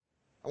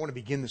I want to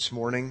begin this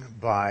morning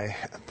by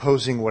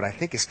posing what I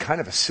think is kind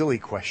of a silly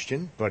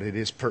question, but it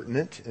is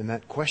pertinent. And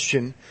that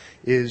question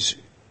is,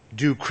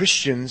 do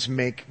Christians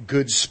make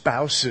good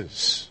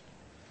spouses?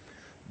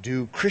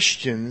 Do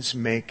Christians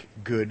make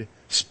good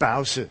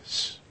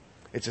spouses?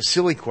 It's a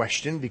silly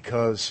question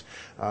because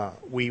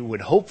we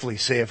would hopefully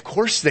say, of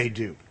course they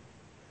do.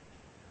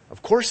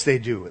 Of course they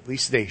do. At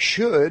least they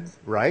should,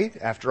 right?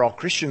 After all,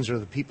 Christians are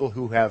the people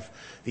who have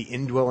the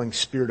indwelling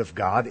Spirit of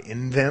God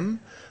in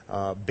them,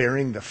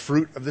 bearing the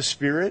fruit of the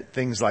Spirit,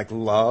 things like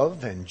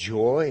love and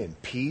joy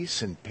and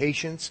peace and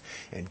patience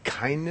and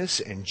kindness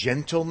and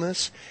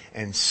gentleness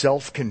and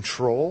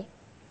self-control.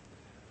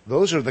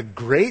 Those are the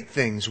great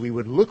things we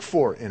would look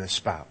for in a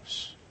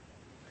spouse.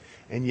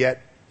 And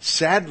yet,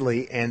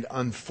 sadly and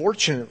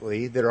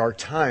unfortunately, there are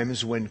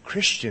times when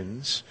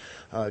Christians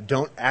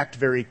don't act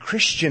very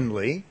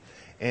Christianly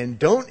and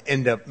don't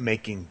end up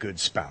making good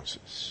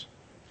spouses.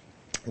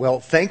 Well,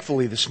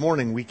 thankfully this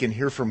morning we can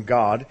hear from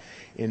God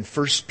in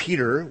 1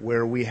 Peter,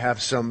 where we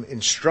have some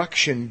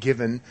instruction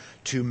given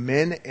to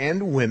men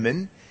and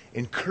women,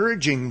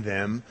 encouraging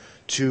them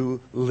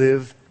to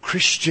live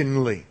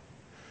Christianly,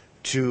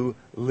 to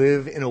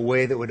live in a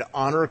way that would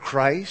honor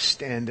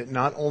Christ, and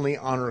not only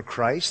honor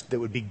Christ, that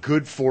would be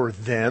good for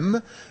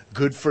them,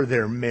 good for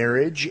their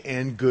marriage,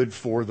 and good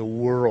for the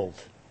world.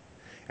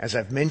 As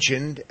I've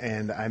mentioned,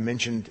 and I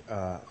mentioned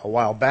a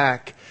while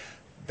back,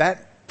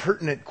 that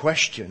pertinent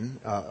question,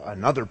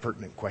 another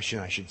pertinent question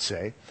I should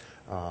say,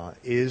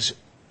 is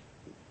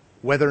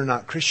whether or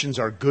not Christians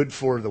are good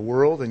for the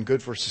world and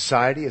good for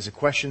society is a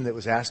question that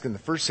was asked in the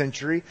first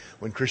century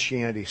when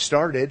Christianity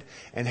started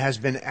and has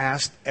been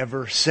asked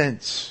ever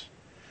since.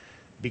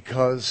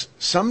 Because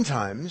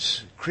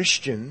sometimes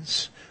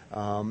Christians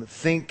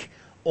think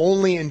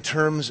only in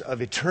terms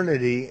of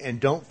eternity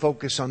and don't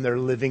focus on their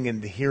living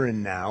in the here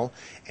and now,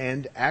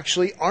 and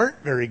actually aren't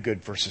very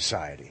good for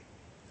society.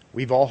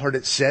 We've all heard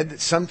it said that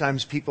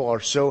sometimes people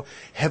are so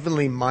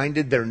heavenly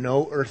minded they're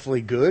no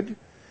earthly good,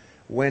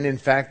 when in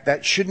fact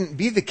that shouldn't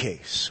be the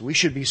case. We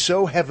should be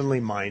so heavenly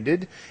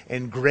minded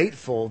and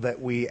grateful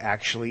that we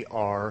actually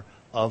are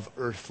of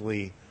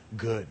earthly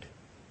good.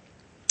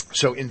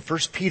 So in 1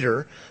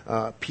 Peter,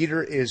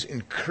 Peter is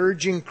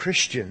encouraging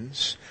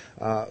Christians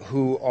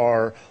who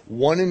are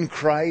one in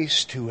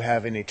Christ, who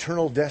have an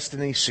eternal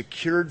destiny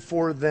secured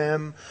for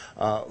them,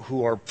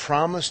 who are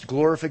promised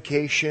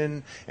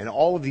glorification and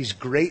all of these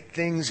great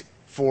things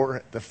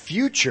for the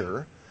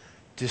future,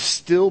 to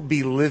still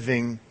be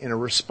living in a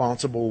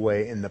responsible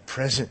way in the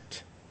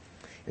present.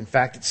 In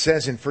fact, it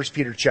says in 1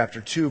 Peter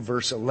chapter 2,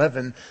 verse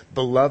 11,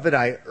 "Beloved,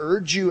 I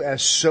urge you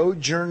as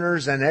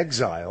sojourners and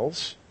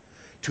exiles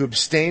to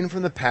abstain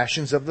from the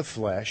passions of the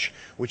flesh,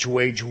 which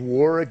wage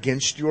war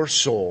against your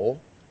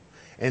soul."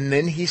 And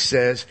then he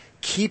says,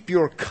 keep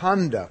your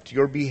conduct,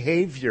 your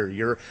behavior,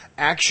 your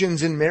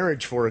actions in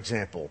marriage, for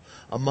example,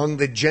 among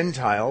the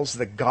Gentiles,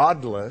 the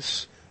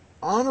godless,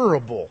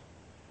 honorable.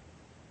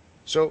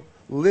 So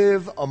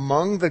live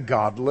among the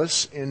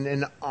godless in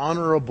an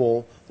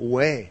honorable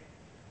way.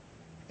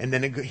 And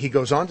then he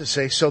goes on to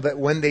say, so that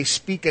when they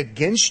speak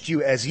against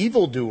you as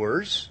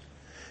evildoers,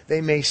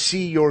 they may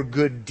see your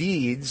good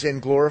deeds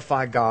and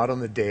glorify God on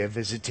the day of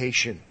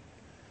visitation.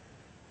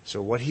 So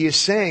what he is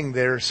saying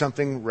there is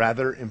something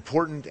rather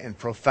important and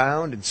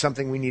profound, and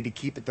something we need to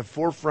keep at the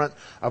forefront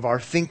of our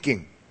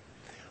thinking.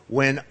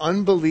 When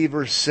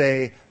unbelievers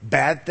say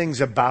bad things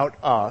about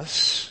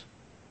us,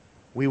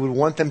 we would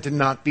want them to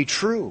not be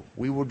true.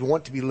 We would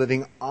want to be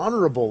living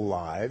honorable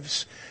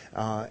lives,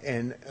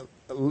 and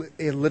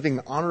living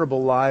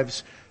honorable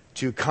lives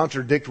to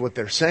contradict what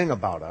they're saying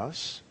about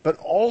us, but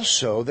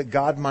also that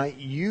God might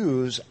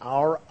use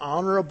our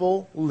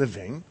honorable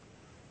living.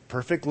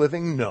 Perfect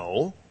living,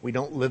 no. We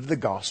don't live the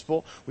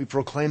gospel. We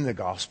proclaim the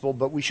gospel,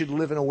 but we should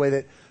live in a way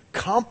that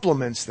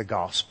complements the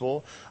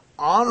gospel,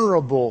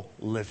 honorable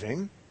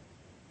living,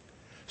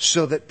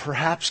 so that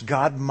perhaps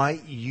God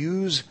might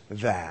use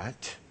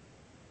that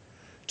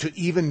to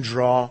even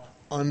draw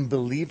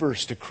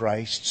unbelievers to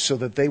Christ, so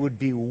that they would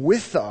be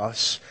with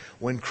us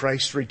when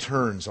Christ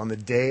returns on the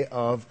day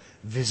of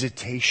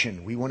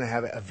visitation. We want to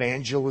have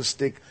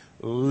evangelistic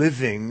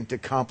living to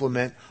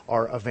complement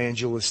our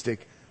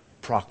evangelistic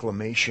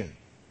proclamation.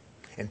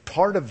 And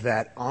part of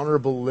that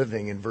honorable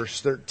living in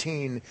verse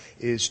 13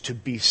 is to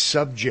be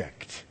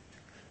subject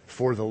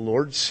for the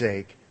Lord's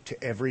sake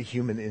to every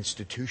human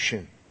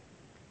institution.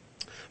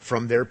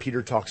 From there,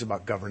 Peter talks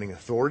about governing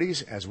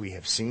authorities, as we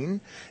have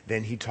seen.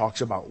 Then he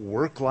talks about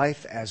work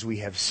life, as we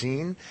have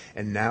seen.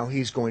 And now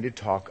he's going to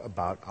talk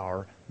about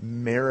our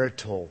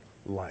marital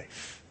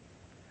life.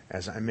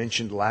 As I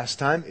mentioned last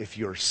time, if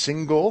you're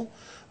single,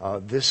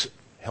 this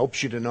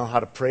helps you to know how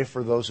to pray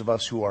for those of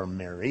us who are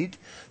married.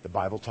 The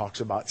Bible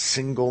talks about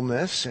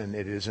singleness, and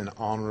it is an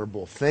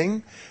honorable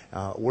thing.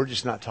 We're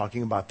just not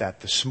talking about that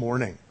this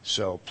morning.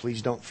 So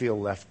please don't feel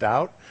left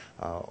out.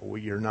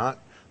 You're not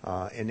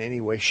in any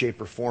way,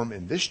 shape, or form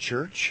in this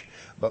church.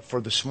 But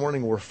for this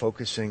morning, we're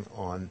focusing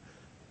on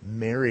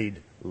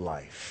married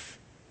life.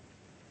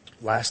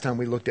 Last time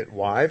we looked at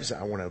wives.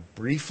 I want to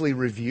briefly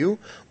review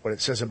what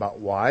it says about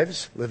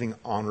wives living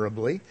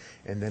honorably,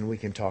 and then we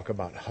can talk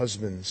about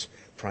husbands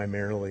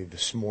primarily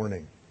this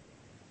morning.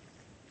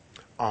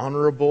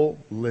 Honorable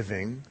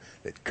living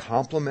that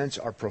complements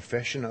our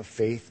profession of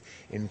faith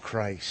in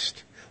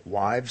Christ.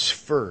 Wives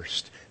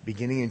first.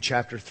 Beginning in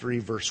chapter 3,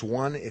 verse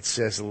 1, it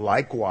says,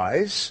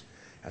 likewise,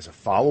 as a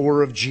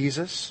follower of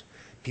Jesus,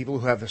 people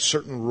who have a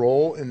certain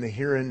role in the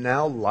here and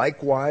now,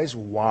 likewise,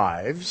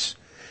 wives,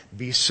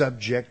 be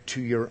subject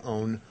to your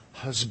own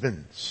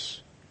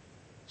husbands.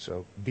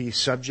 So, be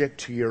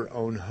subject to your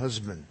own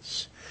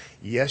husbands.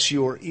 Yes,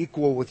 you are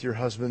equal with your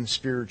husband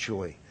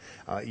spiritually.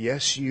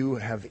 Yes, you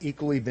have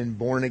equally been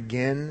born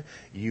again.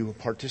 You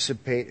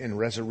participate in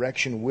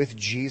resurrection with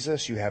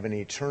Jesus. You have an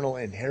eternal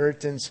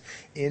inheritance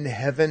in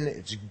heaven.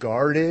 It's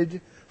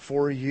guarded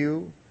for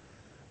you.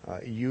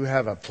 You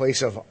have a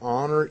place of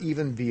honor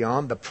even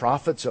beyond the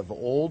prophets of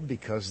old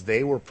because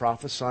they were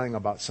prophesying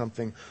about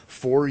something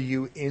for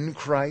you in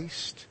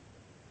Christ.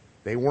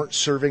 They weren't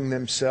serving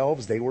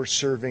themselves. They were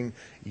serving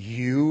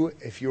you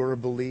if you're a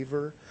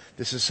believer.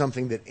 This is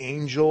something that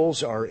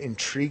angels are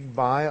intrigued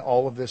by.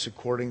 All of this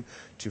according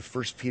to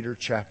 1 Peter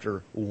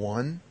chapter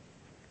 1.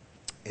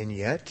 And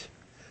yet,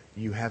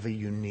 you have a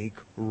unique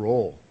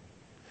role.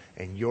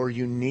 And your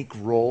unique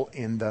role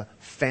in the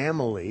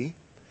family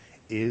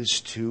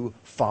is to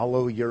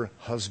follow your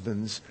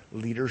husband's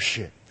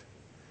leadership.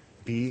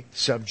 Be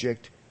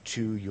subject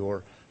to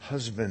your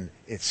husband,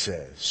 it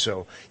says.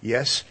 So,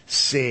 yes,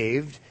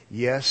 saved.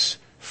 Yes,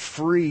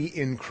 free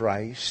in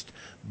Christ.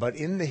 But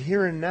in the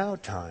here and now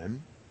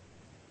time,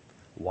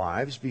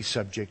 wives, be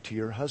subject to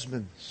your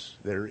husbands.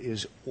 There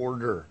is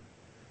order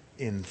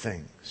in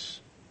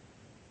things.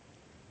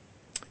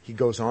 He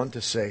goes on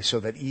to say, so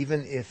that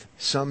even if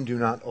some do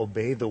not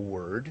obey the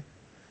word,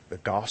 the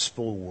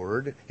gospel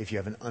word, if you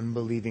have an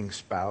unbelieving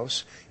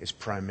spouse, is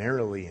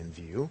primarily in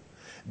view,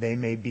 they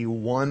may be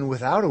won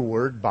without a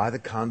word by the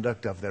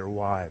conduct of their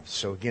wives.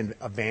 So again,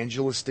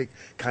 evangelistic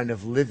kind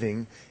of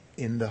living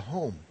in the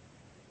home.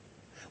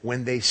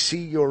 When they see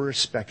your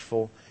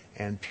respectful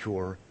and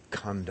pure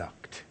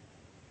conduct.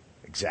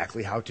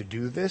 Exactly how to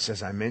do this,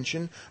 as I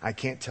mentioned, I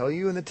can't tell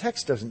you, and the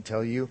text doesn't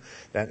tell you.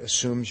 That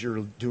assumes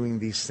you're doing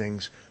these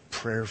things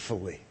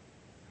prayerfully.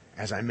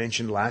 As I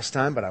mentioned last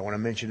time, but I want to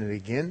mention it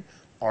again,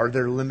 are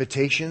there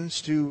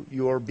limitations to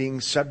your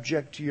being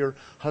subject to your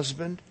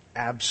husband?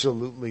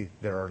 Absolutely,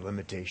 there are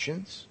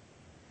limitations.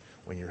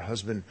 When your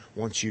husband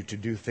wants you to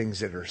do things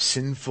that are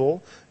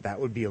sinful,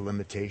 that would be a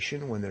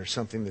limitation. When there's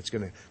something that's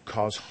going to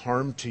cause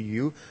harm to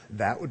you,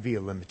 that would be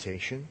a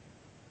limitation.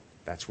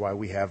 That's why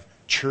we have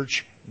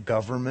church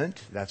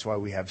government. That's why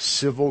we have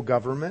civil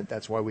government.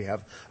 That's why we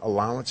have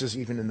allowances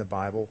even in the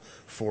Bible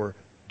for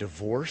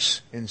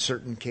divorce in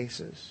certain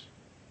cases.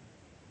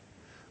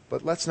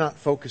 But let's not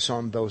focus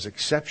on those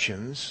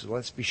exceptions.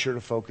 Let's be sure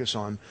to focus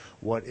on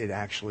what it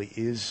actually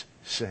is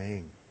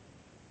saying.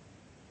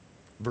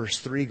 Verse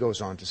 3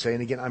 goes on to say,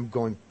 and again, I'm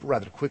going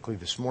rather quickly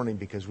this morning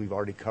because we've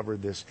already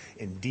covered this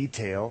in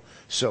detail,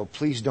 so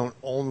please don't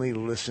only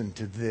listen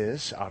to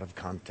this out of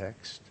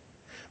context.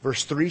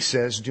 Verse 3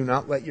 says, do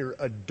not let your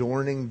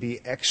adorning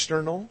be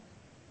external,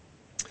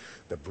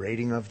 the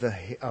braiding of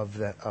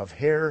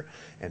hair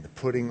and the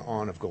putting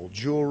on of gold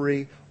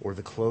jewelry or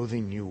the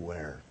clothing you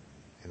wear.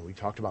 And we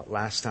talked about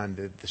last time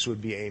that this would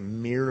be a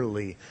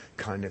merely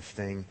kind of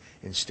thing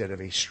instead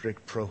of a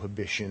strict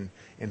prohibition,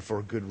 and for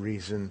a good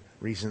reason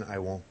I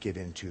won't get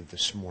into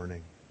this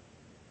morning.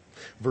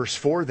 Verse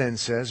 4 then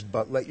says,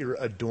 but let your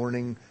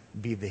adorning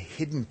be the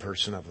hidden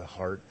person of the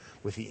heart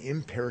with the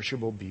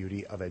imperishable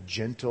beauty of a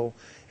gentle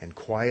and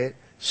quiet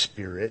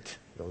spirit.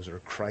 Those are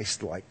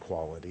Christ-like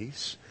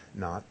qualities,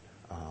 not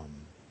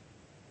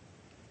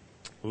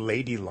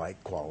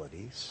ladylike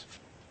qualities,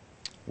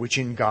 which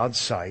in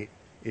God's sight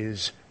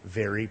is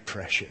very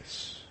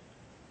precious.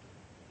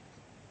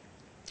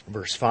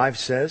 Verse 5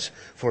 says,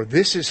 for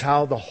this is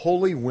how the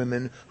holy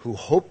women who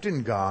hoped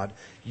in God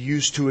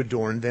used to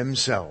adorn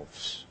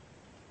themselves,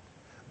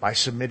 by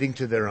submitting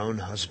to their own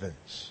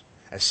husbands.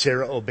 As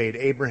Sarah obeyed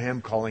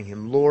Abraham, calling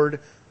him Lord,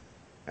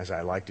 as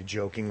I like to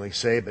jokingly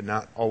say, but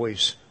not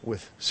always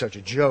with such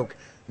a joke,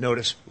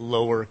 notice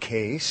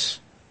lowercase.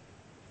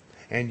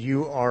 And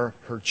you are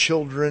her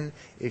children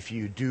if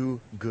you do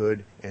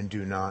good and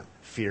do not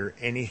fear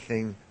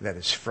anything that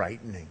is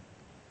frightening.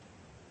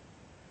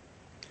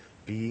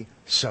 Be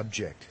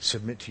subject.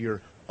 Submit to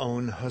your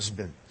own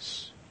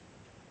husbands.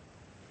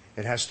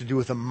 It has to do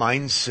with a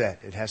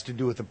mindset. It has to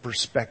do with a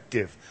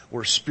perspective.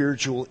 We're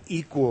spiritual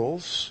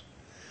equals,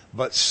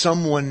 but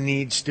someone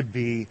needs to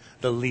be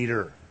the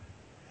leader.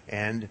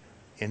 And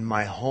in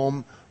my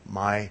home,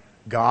 my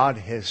God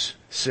has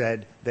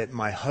said that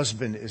my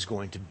husband is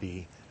going to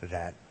be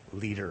that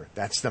leader.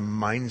 That's the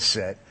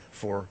mindset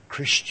for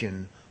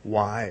Christian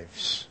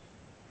wives.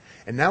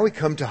 And now we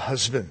come to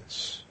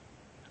husbands.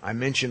 I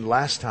mentioned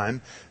last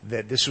time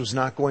that this was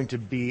not going to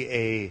be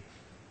a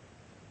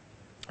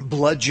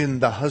bludgeon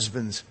the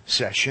husbands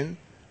session.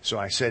 So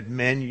I said,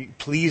 men,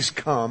 please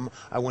come.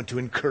 I want to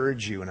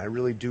encourage you, and I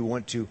really do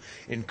want to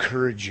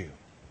encourage you.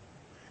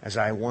 as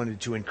I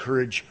wanted to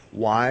encourage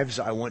wives,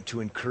 I want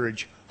to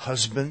encourage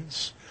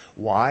husbands.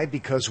 Why?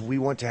 Because we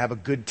want to have a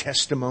good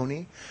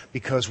testimony,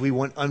 because we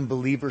want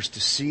unbelievers to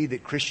see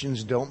that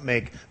Christians don't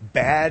make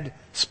bad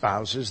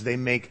spouses, they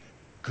make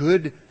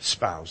good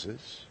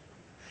spouses,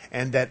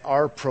 and that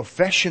our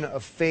profession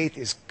of faith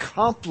is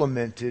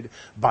complemented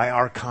by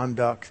our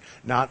conduct,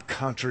 not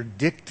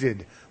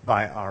contradicted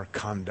by our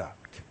conduct.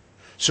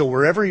 So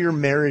wherever your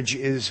marriage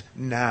is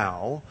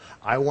now,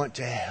 I want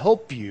to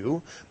help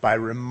you by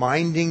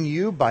reminding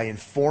you, by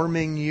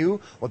informing you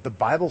what the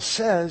Bible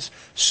says,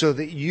 so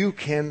that you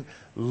can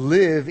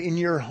live in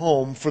your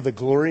home for the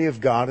glory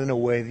of God in a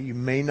way that you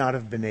may not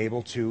have been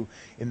able to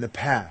in the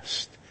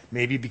past.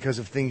 Maybe because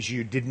of things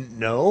you didn't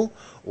know,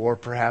 or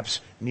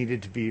perhaps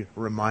needed to be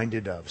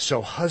reminded of.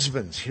 So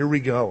husbands, here we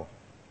go.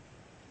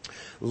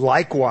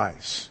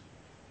 Likewise,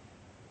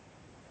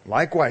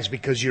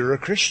 because you're a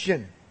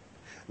Christian.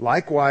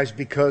 Likewise,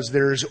 because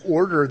there is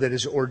order that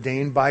is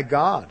ordained by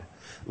God.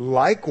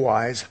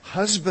 Likewise,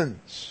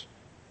 husbands,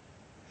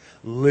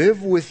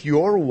 live with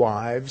your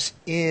wives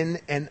in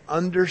an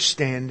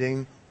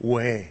understanding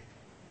way.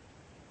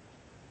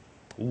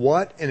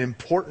 What an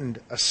important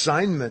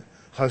assignment,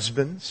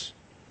 husbands,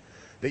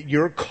 that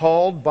you're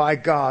called by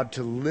God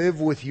to live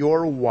with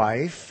your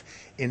wife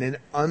in an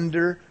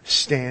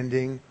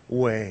understanding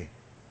way.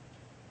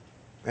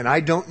 And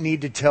I don't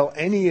need to tell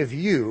any of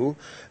you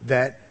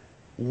that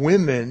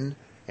women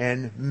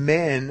and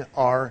men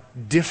are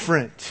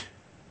different.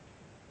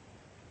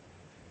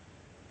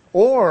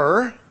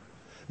 Or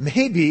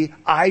maybe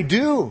I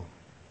do.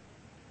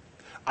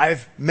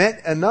 I've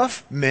met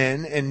enough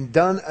men and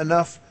done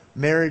enough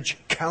marriage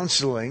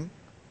counseling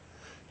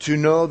to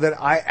know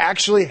that I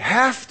actually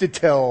have to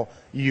tell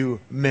you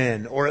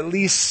men, or at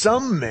least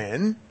some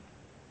men,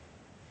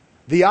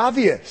 the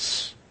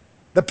obvious,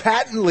 the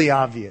patently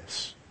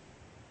obvious.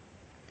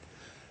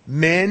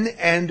 Men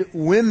and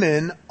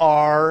women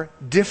are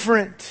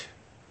different.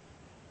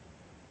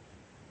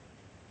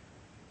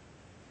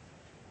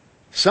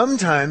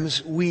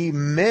 Sometimes we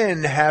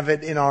men have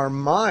it in our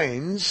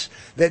minds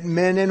that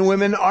men and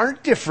women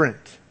aren't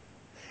different.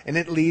 And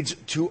it leads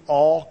to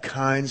all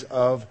kinds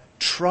of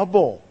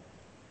trouble.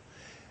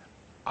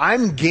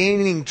 I'm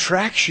gaining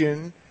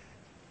traction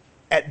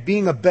at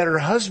being a better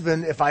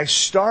husband if I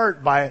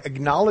start by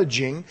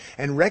acknowledging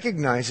and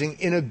recognizing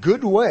in a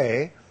good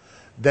way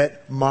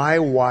that my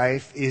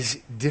wife is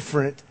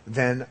different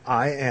than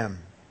I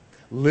am.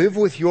 Live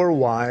with your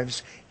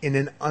wives in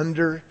an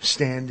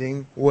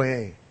understanding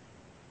way.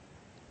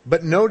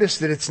 But notice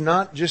that it's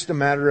not just a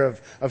matter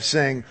of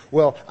saying,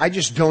 well, I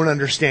just don't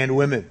understand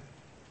women.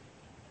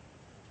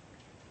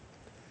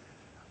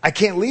 I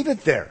can't leave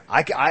it there.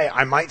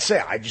 I might say,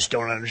 I just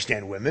don't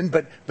understand women,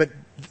 but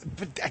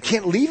I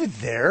can't leave it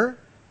there.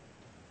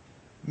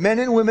 Men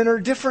and women are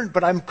different,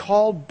 but I'm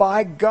called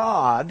by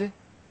God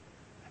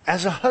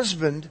as a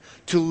husband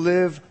to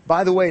live,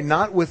 by the way,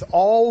 not with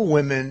all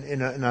women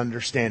in an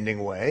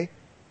understanding way,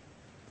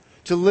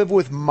 to live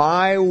with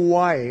my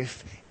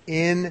wife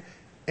in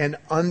an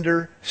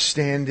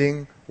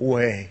understanding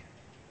way.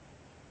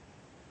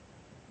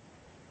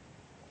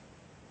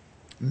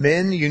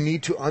 Men, you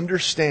need to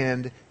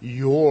understand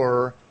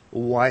your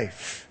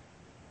wife.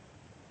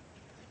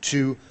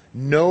 To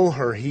know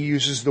her, he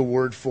uses the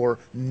word for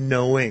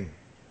knowing.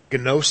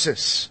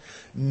 Gnosis.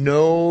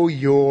 Know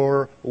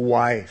your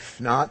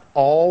wife. Not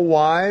all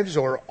wives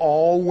or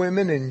all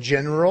women in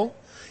general.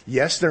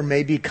 Yes, there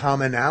may be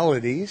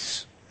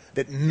commonalities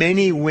that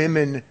many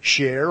women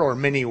share or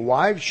many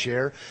wives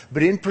share,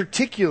 but in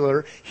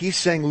particular, he's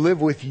saying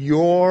live with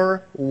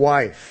your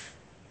wife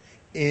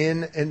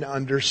in an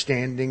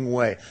understanding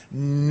way.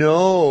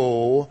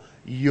 Know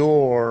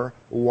your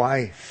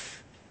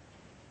wife.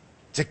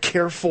 It's a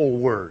careful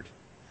word.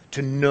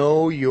 To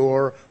know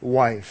your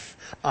wife.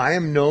 I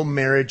am no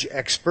marriage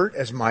expert,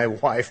 as my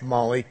wife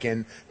Molly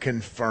can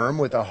confirm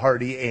with a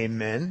hearty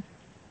amen.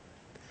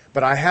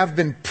 But I have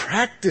been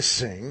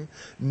practicing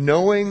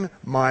knowing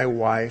my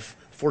wife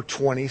for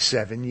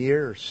 27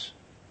 years.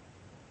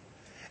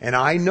 And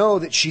I know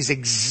that she's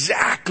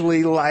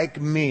exactly like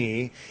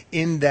me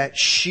in that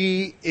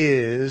she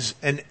is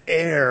an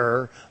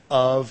heir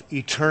of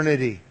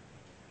eternity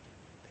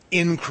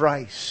in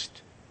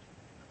Christ.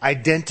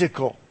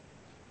 Identical.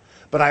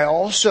 But I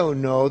also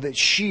know that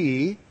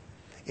she,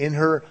 in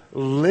her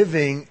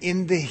living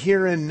in the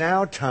here and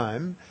now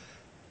time,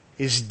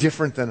 is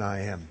different than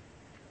I am.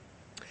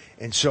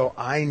 And so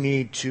I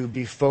need to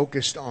be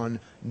focused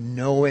on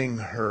knowing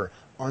her,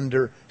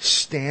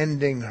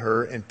 understanding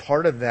her, and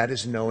part of that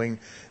is knowing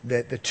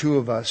that the two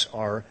of us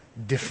are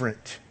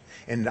different.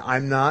 And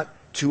I'm not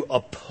to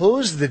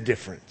oppose the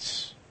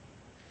difference.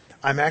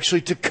 I'm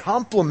actually to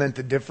complement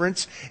the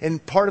difference,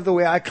 and part of the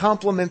way I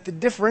complement the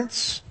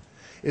difference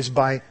is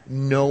by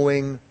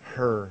knowing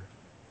her.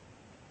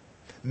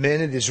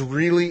 Men, it is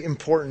really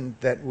important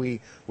that we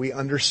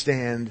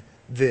understand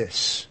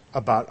this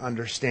about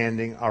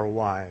understanding our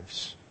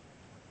wives.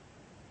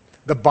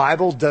 The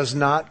Bible does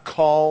not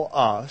call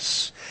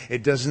us,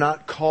 it does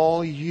not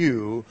call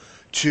you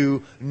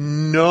to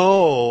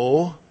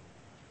know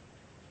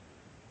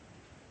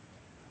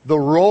the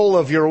role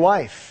of your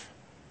wife.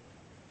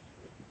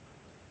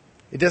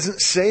 It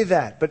doesn't say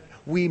that, but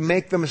we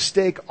make the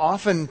mistake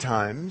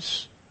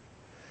oftentimes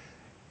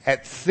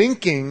at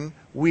thinking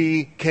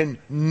we can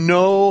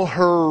know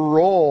her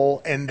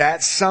role, and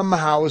that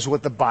somehow is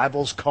what the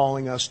Bible's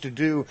calling us to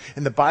do.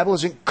 And the Bible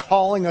isn't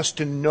calling us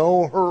to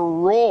know her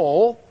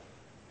role.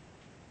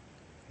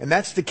 And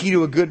that's the key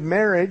to a good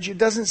marriage. It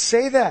doesn't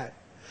say that.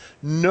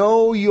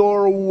 Know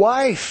your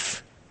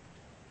wife.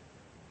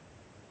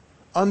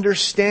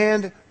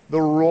 Understand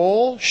the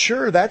role.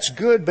 Sure, that's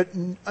good, but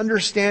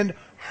understand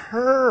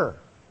her.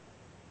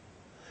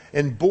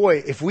 And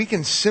boy, if we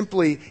can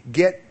simply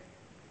get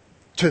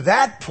to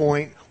that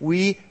point,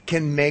 we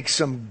can make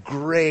some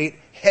great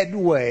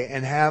headway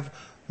and have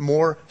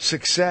more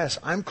success.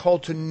 I'm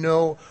called to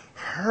know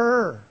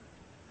her.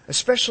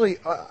 Especially,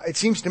 it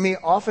seems to me,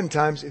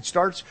 oftentimes it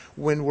starts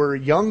when we're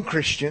young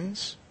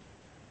Christians,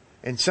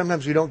 and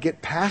sometimes we don't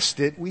get past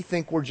it. We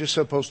think we're just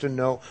supposed to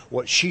know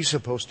what she's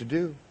supposed to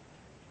do.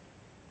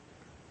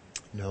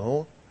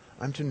 No,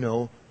 I'm to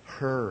know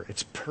her.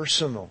 It's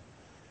personal.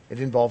 It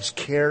involves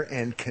care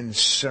and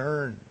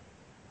concern.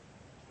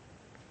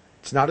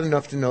 It's not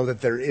enough to know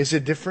that there is a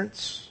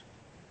difference.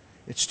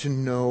 It's to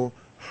know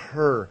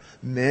her.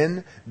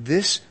 Men,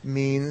 this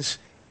means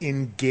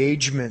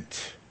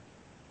engagement.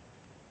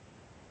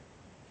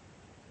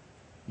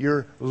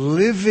 You're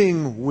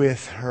living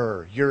with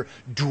her. You're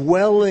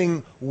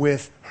dwelling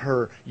with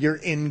her. You're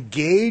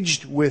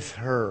engaged with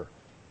her,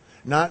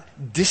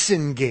 not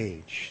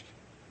disengaged.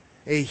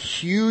 A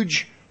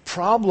huge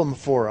problem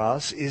for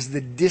us is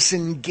the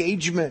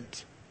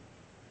disengagement.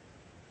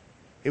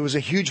 It was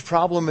a huge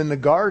problem in the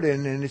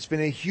garden, and it's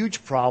been a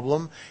huge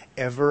problem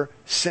ever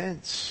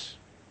since.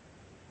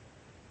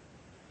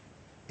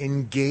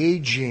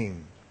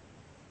 Engaging.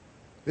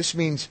 This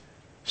means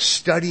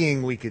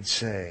studying, we could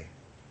say.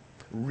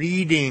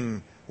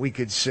 Reading, we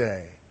could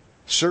say.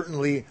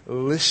 Certainly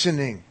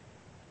listening.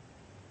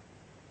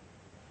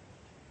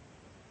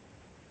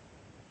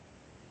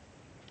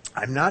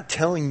 I'm not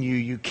telling you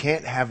you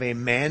can't have a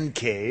man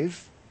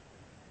cave.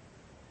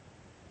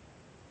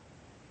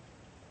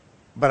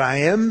 But I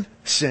am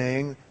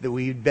saying that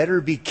we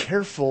better be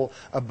careful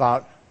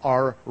about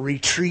our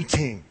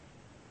retreating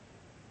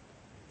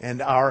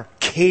and our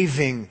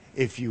caving,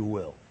 if you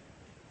will.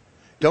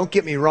 Don't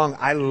get me wrong,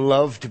 I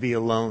love to be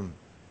alone.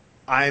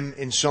 I'm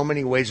in so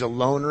many ways a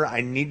loner.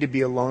 I need to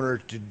be a loner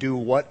to do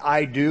what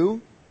I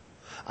do.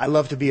 I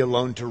love to be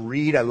alone to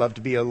read. I love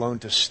to be alone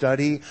to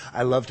study.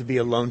 I love to be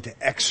alone to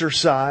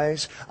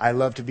exercise. I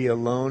love to be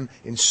alone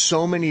in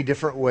so many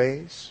different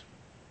ways.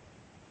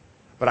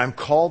 But I'm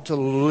called to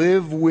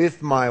live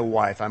with my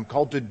wife. I'm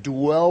called to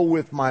dwell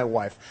with my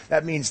wife.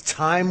 That means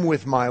time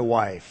with my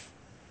wife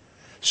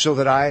so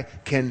that I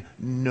can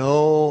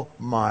know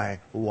my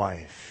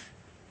wife.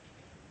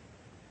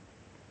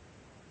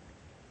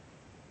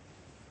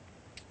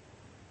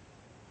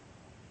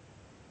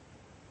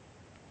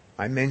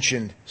 I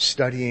mentioned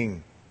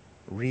studying,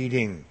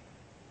 reading,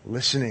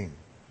 listening.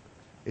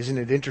 Isn't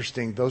it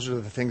interesting? Those are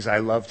the things I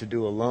love to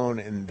do alone,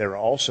 and they're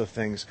also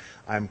things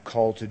I'm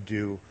called to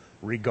do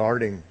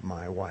regarding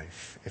my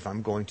wife, if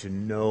I'm going to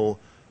know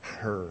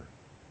her.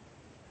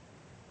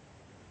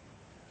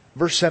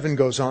 Verse 7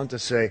 goes on to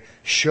say,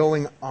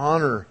 showing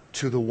honor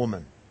to the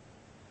woman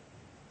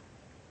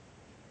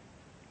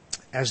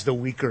as the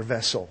weaker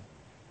vessel.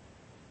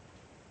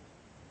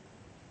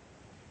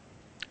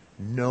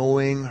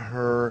 Knowing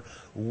her,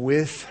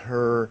 with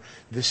her.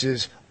 This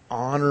is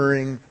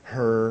honoring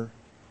her.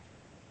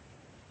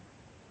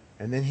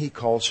 And then he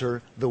calls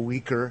her the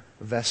weaker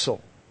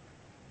vessel.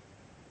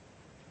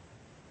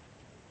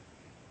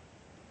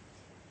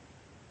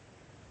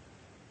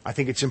 I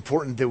think it's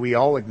important that we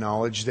all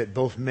acknowledge that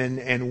both men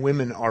and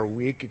women are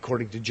weak.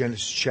 According to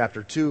Genesis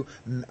chapter 2,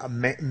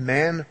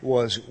 man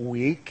was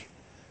weak,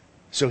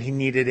 so he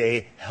needed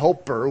a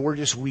helper. We're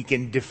just weak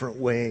in different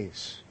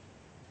ways.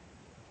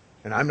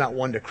 And I'm not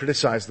one to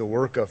criticize the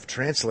work of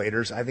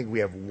translators. I think we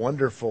have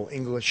wonderful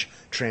English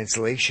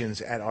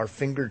translations at our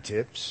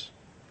fingertips.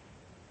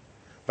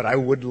 But I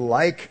would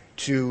like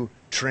to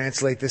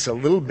translate this a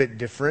little bit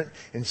different.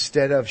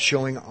 Instead of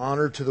showing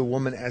honor to the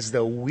woman as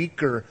the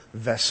weaker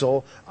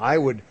vessel, I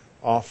would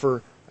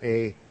offer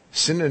a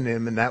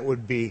synonym, and that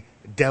would be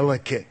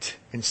delicate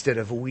instead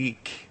of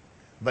weak.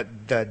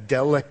 But the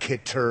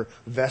delicater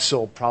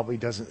vessel probably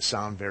doesn't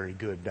sound very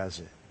good, does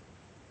it?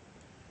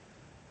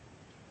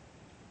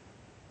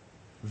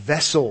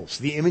 Vessels,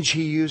 the image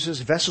he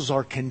uses, vessels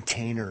are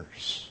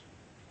containers.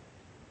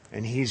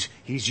 And he's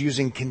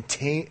using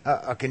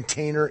a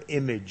container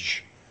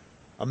image,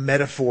 a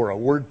metaphor, a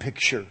word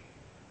picture,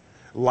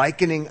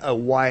 likening a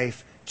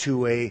wife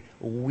to a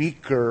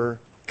weaker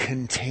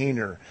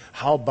container.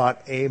 How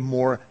about a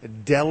more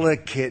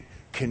delicate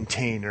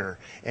container?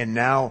 And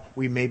now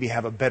we maybe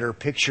have a better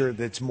picture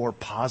that's more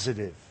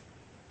positive.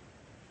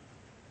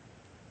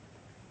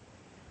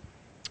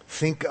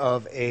 Think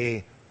of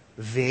a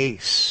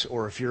vase,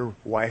 or if your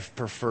wife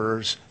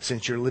prefers,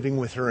 since you're living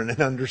with her in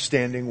an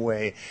understanding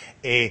way,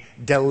 a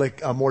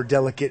more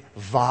delicate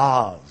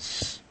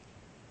vase.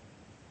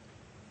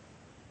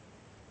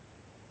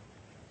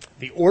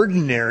 The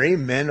ordinary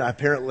men,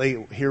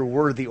 apparently here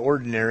we're the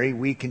ordinary.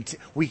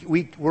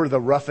 We're the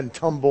rough and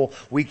tumble.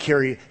 We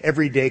carry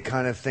everyday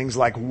kind of things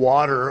like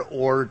water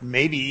or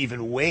maybe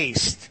even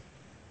waste.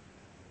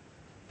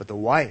 But the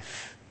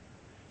wife,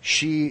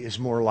 she is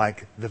more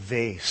like the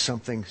vase,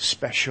 something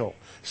special,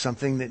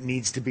 something that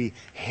needs to be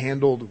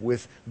handled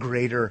with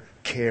greater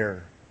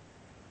care.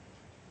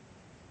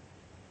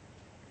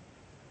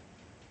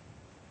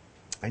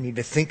 I need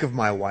to think of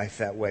my wife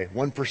that way.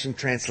 One person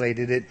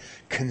translated it,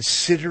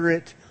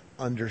 considerate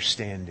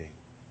understanding.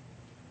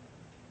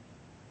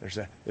 There's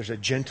a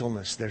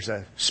gentleness, there's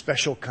a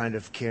special kind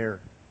of care.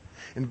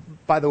 And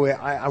by the way,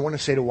 I want to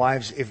say to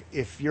wives,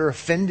 if you're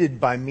offended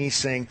by me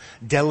saying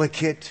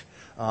delicate,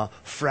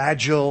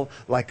 fragile,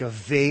 like a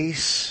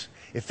vase,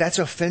 if that's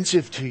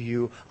offensive to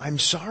you, I'm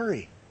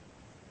sorry.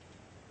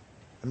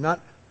 I'm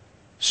not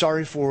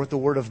sorry for what the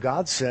Word of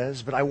God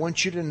says, but I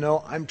want you to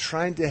know I'm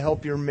trying to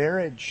help your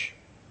marriage.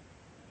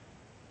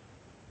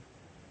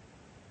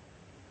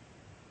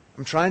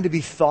 I'm trying to be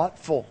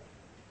thoughtful.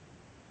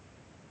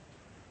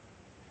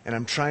 And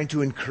I'm trying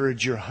to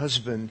encourage your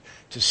husband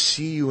to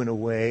see you in a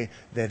way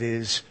that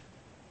is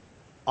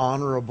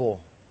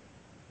honorable,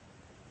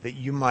 that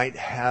you might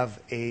have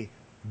a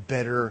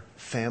better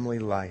family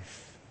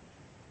life.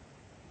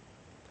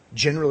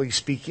 Generally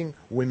speaking,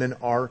 women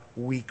are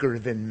weaker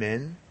than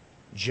men,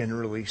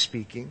 generally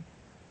speaking.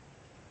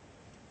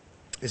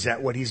 Is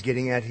that what he's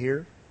getting at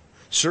here?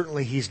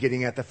 Certainly he's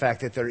getting at the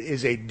fact that there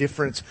is a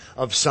difference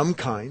of some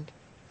kind.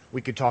 We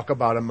could talk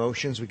about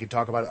emotions. We could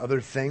talk about other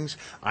things.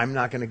 I'm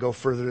not going to go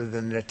further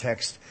than the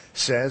text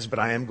says, but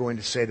I am going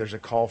to say there's a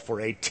call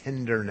for a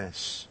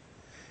tenderness,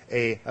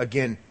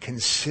 again,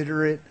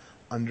 considerate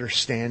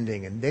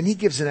understanding. And then he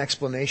gives an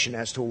explanation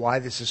as to why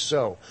this is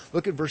so.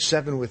 Look at verse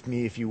 7 with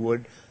me, if you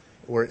would,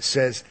 where it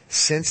says,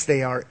 since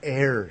they are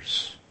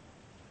heirs.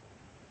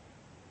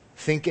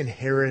 Think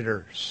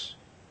inheritors.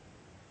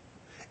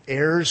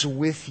 Heirs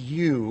with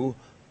you,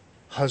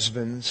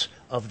 husbands,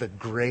 of the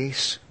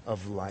grace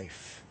of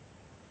life.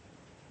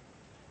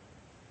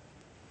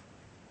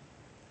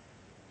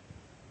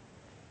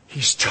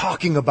 He's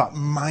talking about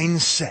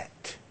mindset.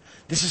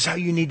 This is how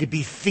you need to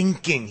be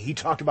thinking. He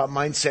talked about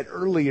mindset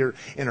earlier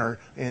in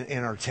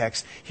our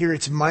text. Here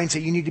it's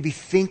mindset. You need to be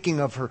thinking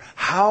of her.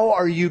 How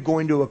are you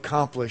going to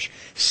accomplish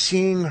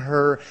seeing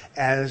her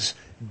as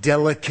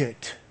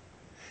delicate,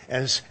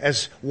 as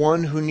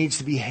one who needs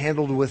to be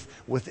handled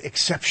with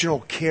exceptional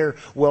care?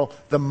 Well,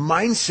 the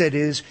mindset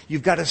is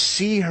you've got to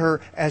see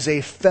her as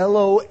a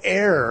fellow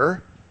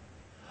heir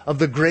of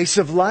the grace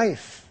of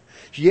life.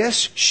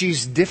 Yes,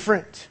 she's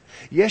different.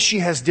 Yes, she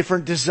has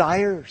different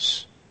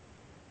desires.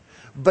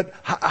 But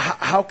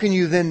how can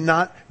you then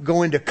not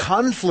go into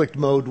conflict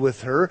mode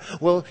with her?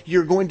 Well,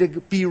 you're going to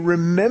be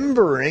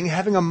remembering,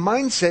 having a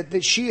mindset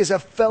that she is a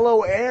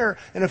fellow heir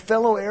and a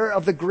fellow heir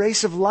of the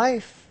grace of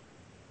life.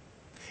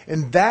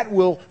 And that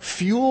will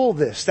fuel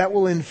this. That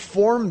will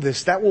inform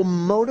this. That will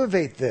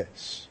motivate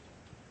this.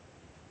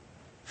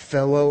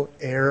 Fellow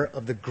heir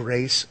of the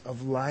grace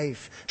of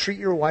life. Treat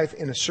your wife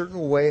in a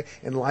certain way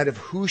in light of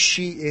who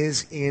she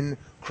is in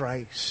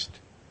Christ.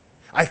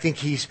 I think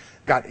he's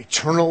got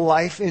eternal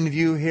life in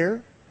view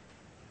here.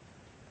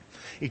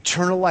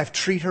 Eternal life.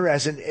 Treat her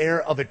as an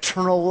heir of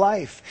eternal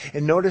life.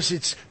 And notice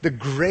it's the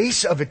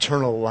grace of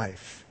eternal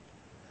life.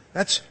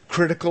 That's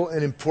critical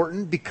and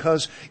important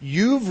because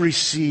you've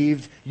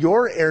received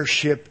your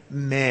heirship,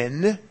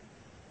 men.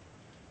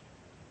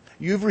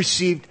 You've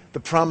received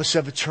the promise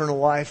of eternal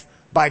life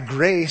by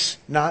grace,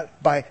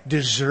 not by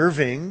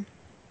deserving.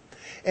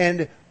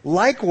 And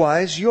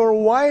likewise, your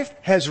wife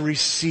has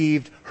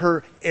received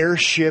her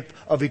heirship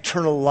of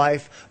eternal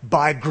life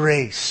by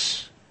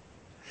grace.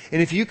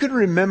 And if you could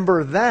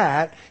remember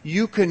that,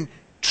 you can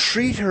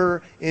treat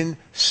her in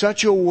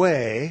such a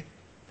way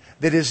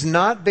that is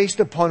not based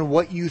upon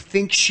what you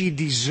think she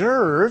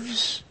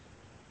deserves,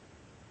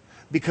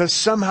 because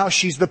somehow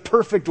she's the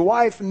perfect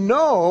wife.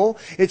 No,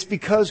 it's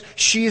because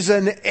she's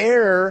an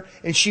heir,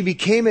 and she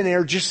became an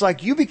heir just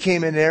like you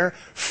became an heir,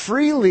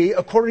 freely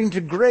according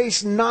to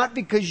grace, not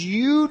because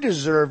you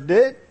deserved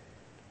it.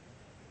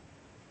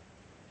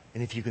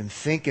 And if you can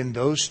think in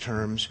those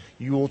terms,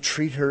 you will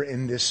treat her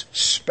in this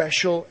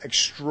special,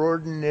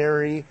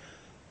 extraordinary,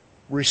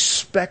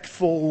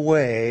 respectful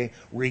way,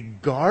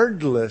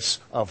 regardless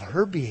of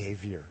her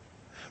behavior,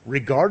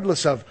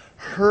 regardless of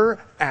her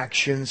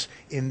actions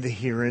in the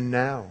here and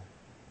now.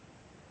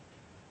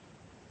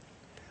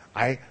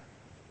 I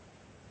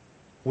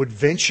would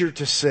venture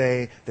to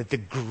say that the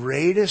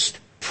greatest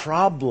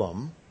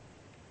problem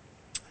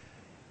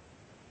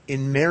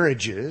in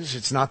marriages,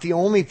 it's not the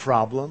only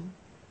problem,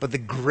 but the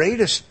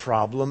greatest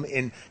problem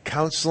in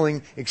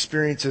counseling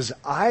experiences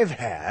I've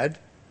had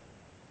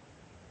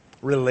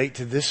relate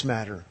to this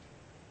matter.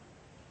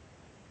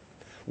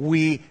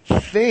 We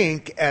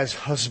think as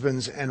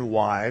husbands and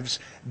wives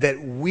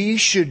that we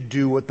should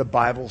do what the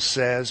Bible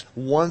says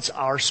once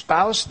our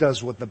spouse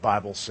does what the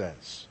Bible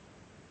says.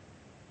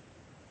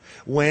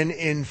 When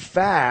in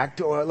fact,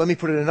 or let me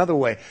put it another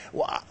way,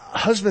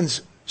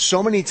 husbands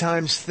so many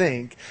times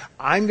think,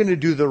 I'm going to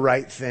do the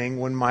right thing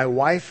when my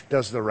wife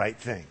does the right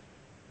thing.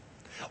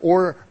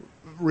 Or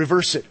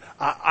reverse it.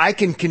 I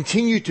can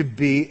continue to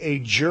be a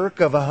jerk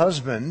of a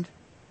husband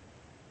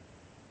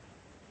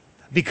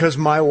because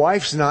my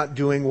wife's not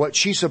doing what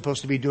she's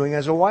supposed to be doing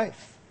as a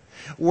wife.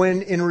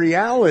 When in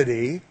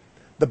reality,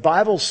 the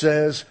Bible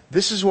says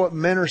this is what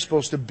men are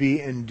supposed to be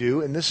and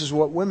do, and this is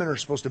what women are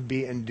supposed to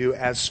be and do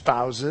as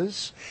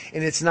spouses,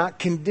 and it's not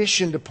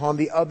conditioned upon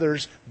the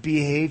other's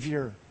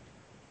behavior.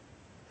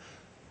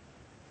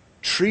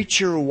 Treat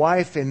your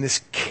wife in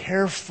this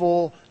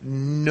careful,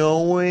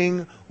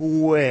 knowing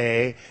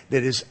way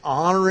that is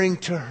honoring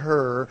to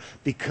her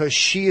because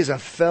she is a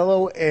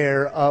fellow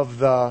heir of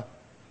the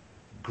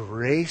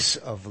grace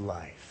of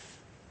life.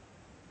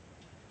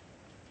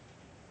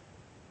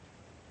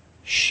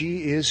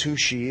 She is who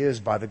she is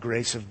by the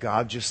grace of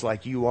God, just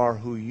like you are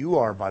who you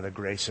are by the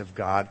grace of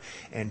God,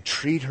 and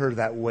treat her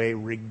that way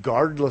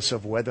regardless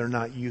of whether or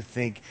not you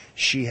think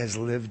she has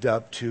lived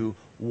up to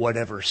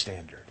whatever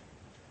standard.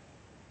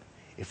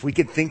 If we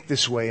could think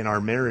this way in our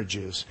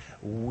marriages,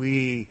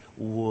 we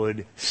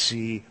would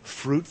see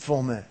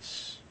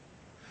fruitfulness.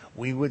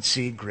 We would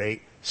see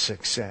great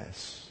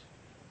success.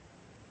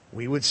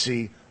 We would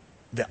see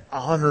the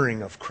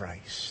honoring of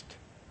Christ.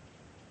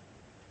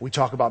 We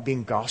talk about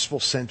being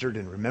gospel-centered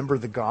and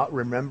remembering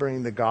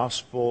the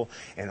gospel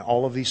and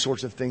all of these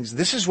sorts of things.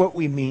 This is what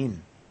we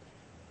mean.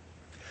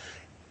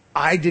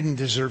 I didn't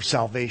deserve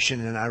salvation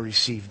and I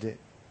received it.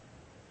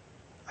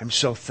 I'm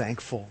so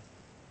thankful.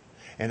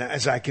 And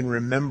as I can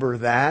remember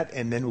that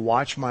and then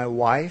watch my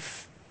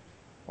wife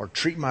or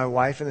treat my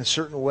wife in a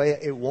certain way,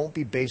 it won't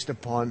be based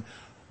upon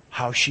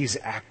how she's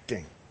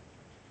acting.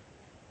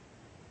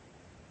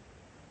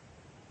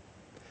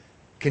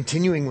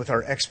 Continuing with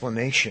our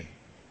explanation,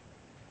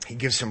 he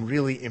gives some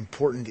really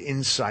important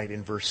insight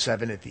in verse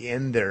 7 at the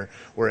end there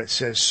where it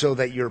says, so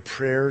that your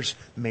prayers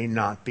may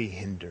not be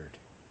hindered.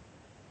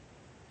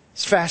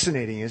 It's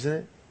fascinating, isn't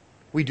it?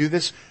 We do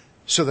this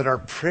so that our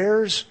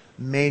prayers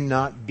may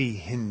not be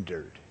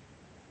hindered.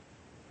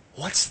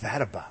 What's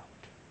that about?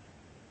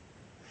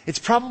 It's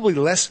probably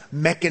less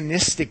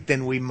mechanistic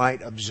than we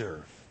might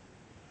observe.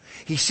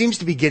 He seems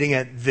to be getting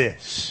at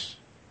this.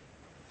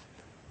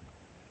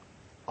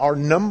 Our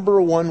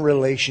number one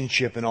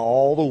relationship in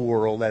all the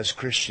world as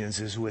Christians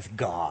is with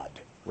God,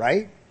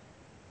 right?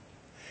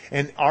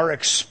 And our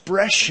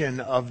expression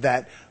of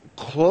that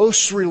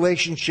close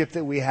relationship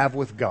that we have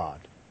with God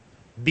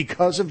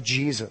because of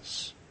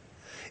Jesus,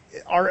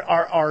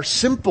 our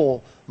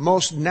simple,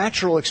 most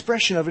natural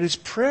expression of it is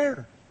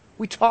prayer.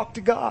 We talk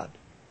to God.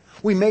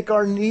 We make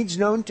our needs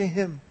known to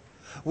Him.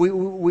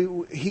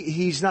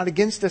 He's not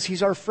against us.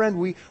 He's our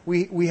friend.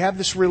 We have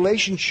this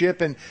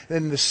relationship, and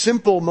the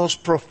simple,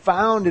 most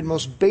profound, and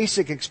most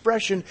basic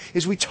expression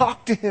is we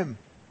talk to Him.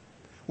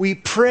 We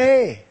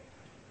pray.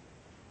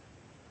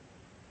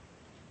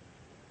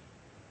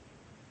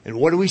 And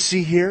what do we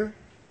see here?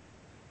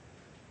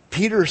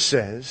 Peter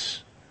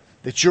says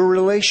that your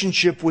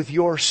relationship with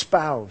your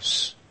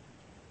spouse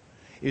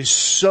is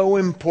so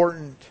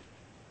important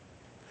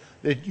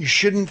that you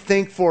shouldn't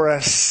think for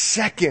a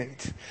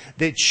second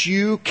that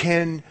you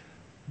can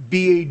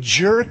be a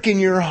jerk in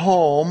your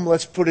home,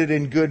 let's put it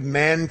in good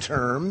man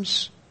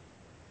terms,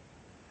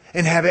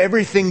 and have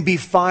everything be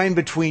fine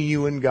between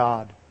you and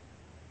God.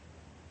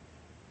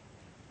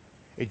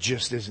 It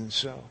just isn't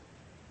so.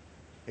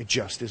 It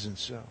just isn't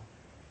so.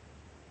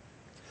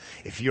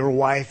 If your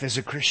wife is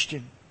a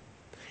Christian,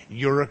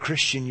 you're a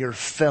Christian, you're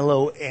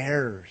fellow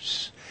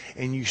heirs,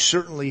 and you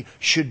certainly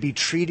should be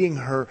treating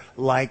her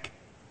like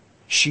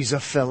she's a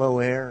fellow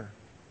heir.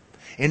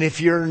 And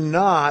if you're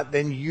not,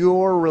 then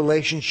your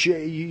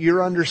relationship,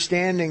 your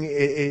understanding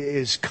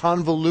is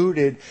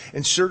convoluted,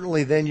 and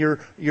certainly then your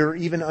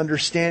even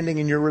understanding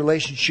in your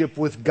relationship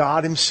with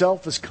God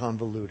Himself is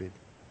convoluted.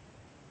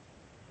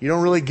 You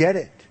don't really get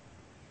it.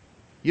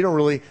 You don't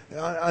really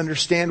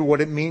understand what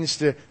it means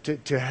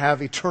to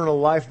have eternal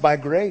life by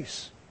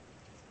grace.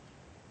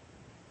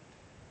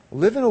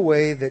 Live in a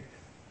way that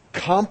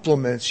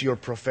complements your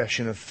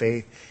profession of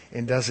faith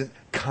and doesn't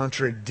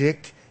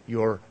contradict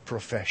your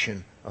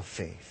profession of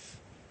faith.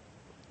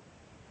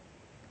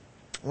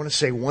 I want to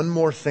say one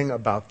more thing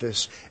about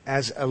this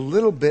as a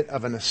little bit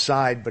of an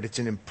aside, but it's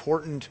an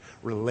important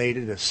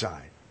related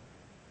aside.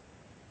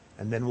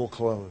 And then we'll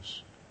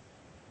close.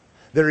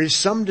 There is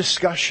some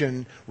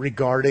discussion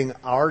regarding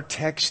our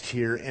text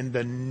here and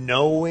the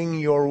knowing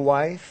your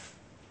wife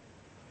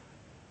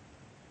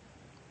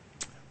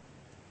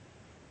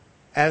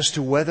as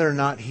to whether or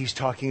not he's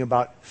talking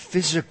about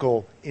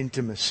physical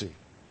intimacy.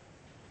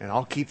 And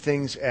I'll keep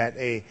things at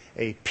a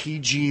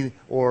PG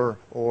or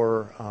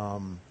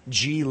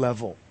G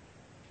level.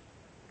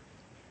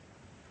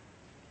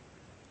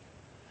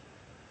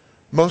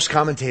 Most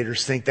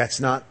commentators think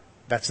that's not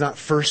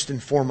first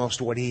and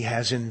foremost what he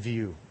has in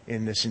view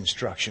in this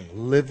instruction.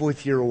 Live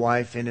with your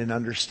wife in an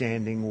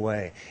understanding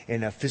way,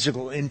 in a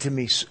physical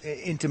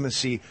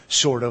intimacy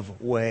sort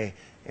of way.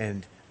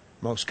 And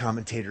most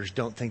commentators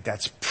don't think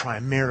that's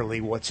primarily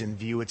what's in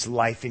view. It's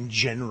life in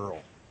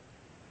general.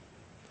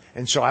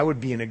 And so I would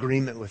be in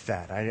agreement with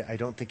that. I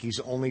don't think he's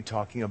only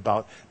talking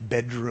about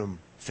bedroom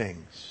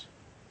things.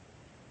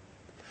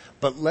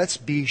 But let's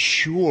be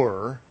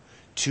sure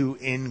to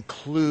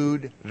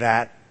include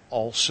that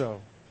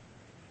also.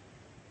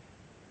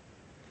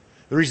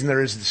 The reason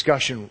there is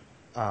discussion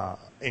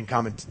in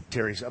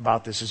commentaries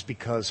about this is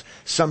because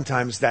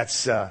sometimes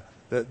that's the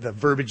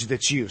verbiage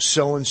that's used.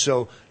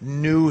 So-and-so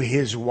knew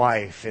his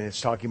wife, and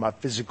it's talking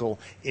about physical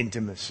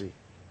intimacy.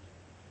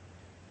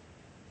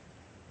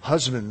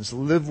 Husbands,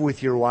 live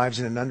with your wives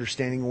in an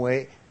understanding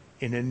way,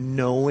 in a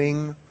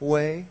knowing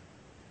way.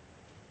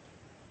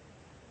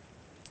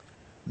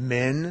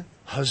 Men,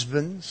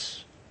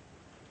 husbands,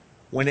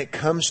 when it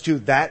comes to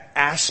that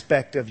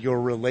aspect of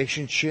your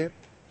relationship,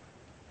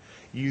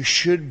 you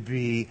should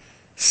be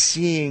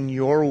seeing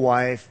your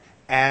wife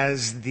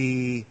as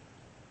the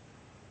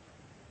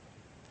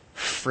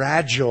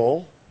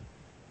fragile,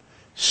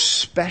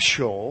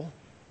 special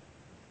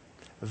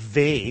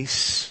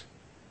vase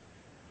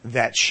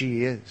that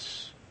she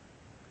is.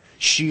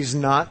 She's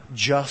not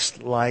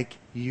just like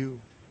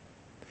you.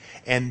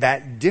 And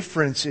that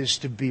difference is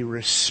to be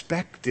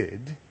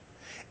respected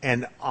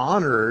and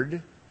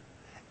honored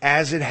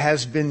as it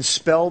has been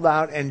spelled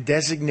out and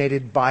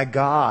designated by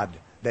God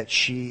that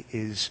she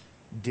is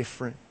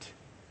different.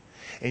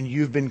 And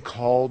you've been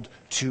called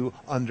to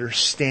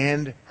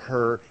understand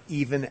her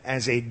even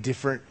as a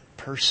different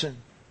person.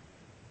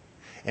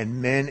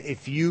 And men,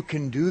 if you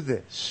can do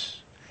this,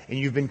 and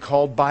you've been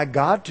called by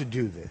God to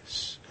do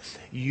this,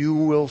 you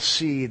will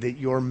see that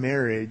your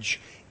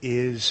marriage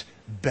is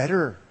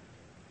better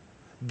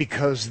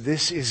because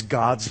this is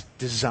God's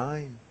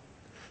design.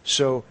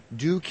 So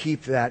do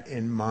keep that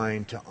in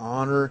mind, to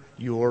honor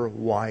your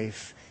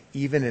wife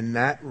even in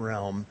that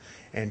realm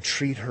and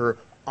treat her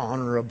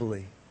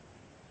honorably.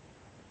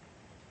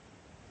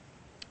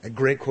 A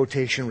great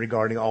quotation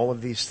regarding all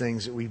of these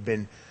things that we've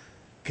been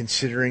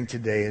considering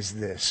today is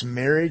this: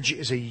 marriage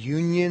is a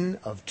union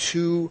of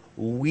two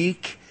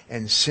weak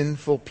and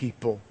sinful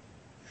people,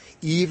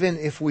 even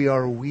if we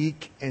are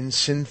weak and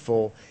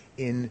sinful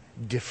in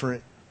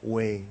different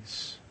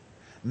ways.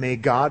 May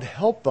God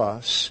help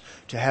us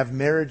to have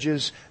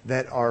marriages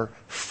that are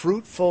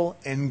fruitful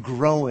and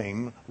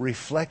growing,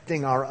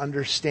 reflecting our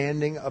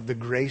understanding of the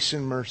grace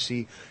and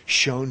mercy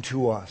shown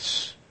to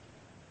us.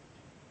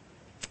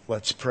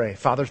 Let's pray.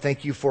 Father,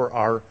 thank you for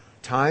our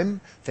time.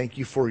 Thank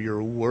you for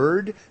your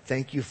word.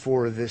 Thank you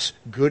for this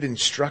good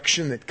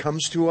instruction that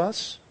comes to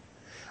us.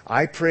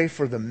 I pray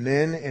for the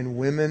men and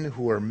women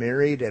who are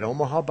married at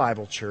Omaha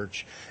Bible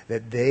Church,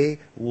 that they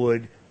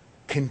would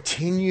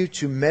continue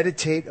to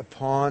meditate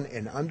upon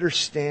and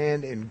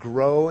understand and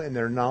grow in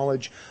their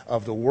knowledge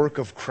of the work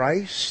of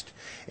Christ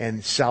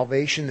and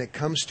salvation that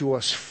comes to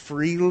us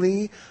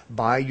freely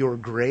by your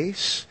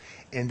grace,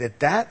 and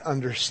that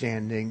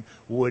understanding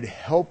would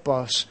help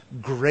us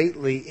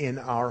greatly in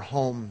our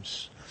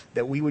homes,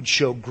 that we would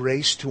show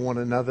grace to one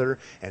another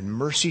and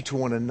mercy to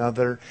one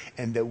another,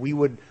 and that we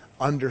would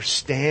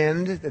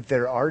understand that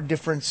there are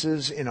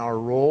differences in our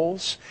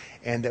roles,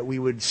 and that we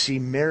would see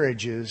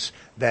marriages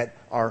that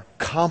are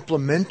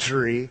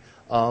complementary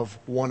of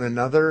one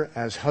another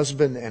as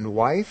husband and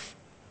wife,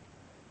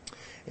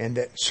 and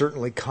that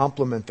certainly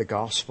complement the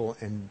gospel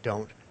and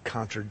don't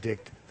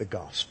contradict the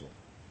gospel.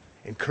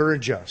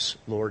 Encourage us,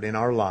 Lord, in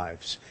our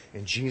lives.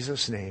 In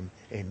Jesus' name,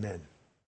 amen.